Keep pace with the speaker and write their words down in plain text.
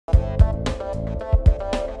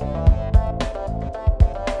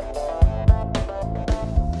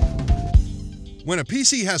When a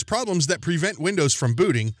PC has problems that prevent Windows from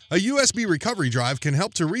booting, a USB recovery drive can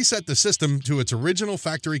help to reset the system to its original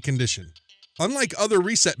factory condition. Unlike other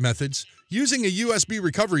reset methods, using a USB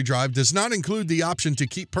recovery drive does not include the option to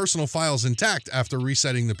keep personal files intact after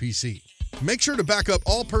resetting the PC. Make sure to back up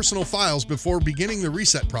all personal files before beginning the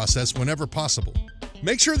reset process whenever possible.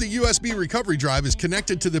 Make sure the USB recovery drive is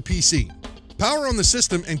connected to the PC. Power on the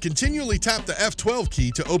system and continually tap the F12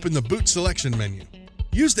 key to open the boot selection menu.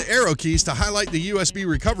 Use the arrow keys to highlight the USB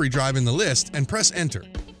recovery drive in the list and press Enter.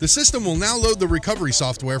 The system will now load the recovery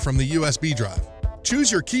software from the USB drive.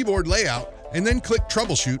 Choose your keyboard layout and then click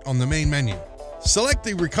Troubleshoot on the main menu. Select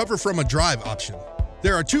the Recover from a Drive option.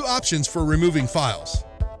 There are two options for removing files.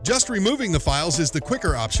 Just removing the files is the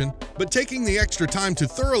quicker option, but taking the extra time to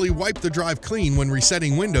thoroughly wipe the drive clean when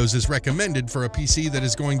resetting Windows is recommended for a PC that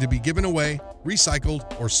is going to be given away,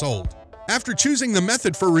 recycled, or sold. After choosing the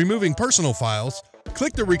method for removing personal files,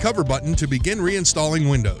 click the Recover button to begin reinstalling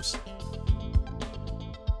Windows.